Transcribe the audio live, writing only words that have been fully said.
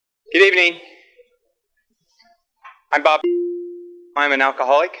Good evening. I'm Bob. I'm an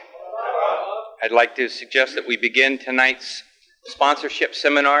alcoholic. I'd like to suggest that we begin tonight's sponsorship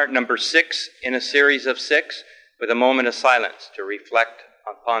seminar, number 6 in a series of 6, with a moment of silence to reflect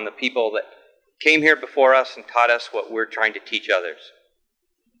upon the people that came here before us and taught us what we're trying to teach others.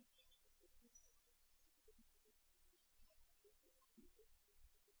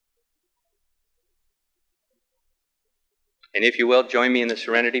 And if you will, join me in the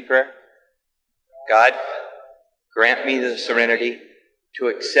serenity prayer. God, grant me the serenity to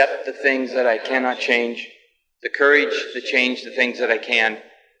accept the things that I cannot change, the courage to change the things that I can,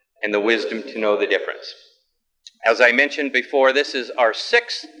 and the wisdom to know the difference. As I mentioned before, this is our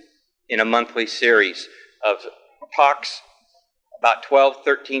 6th in a monthly series of talks, about 12,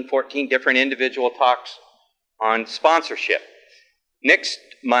 13, 14 different individual talks on sponsorship. Next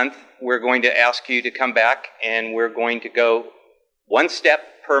month, we're going to ask you to come back, and we're going to go one step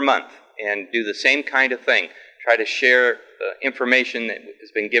per month and do the same kind of thing. Try to share the information that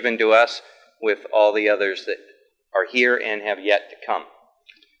has been given to us with all the others that are here and have yet to come.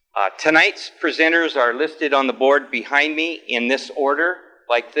 Tonight's presenters are listed on the board behind me in this order,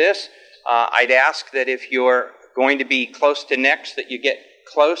 like this. I'd ask that if you're going to be close to next, that you get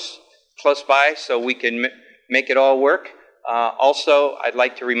close by so we can make it all work. Also, I'd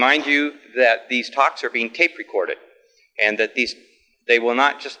like to remind you that these talks are being tape recorded, and that they will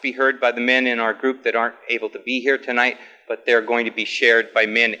not just be heard by the men in our group that aren't able to be here tonight, but they're going to be shared by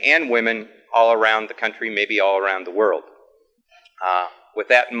men and women all around the country, maybe all around the world. With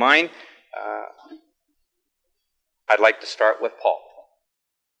that in mind, I'd like to start with Paul.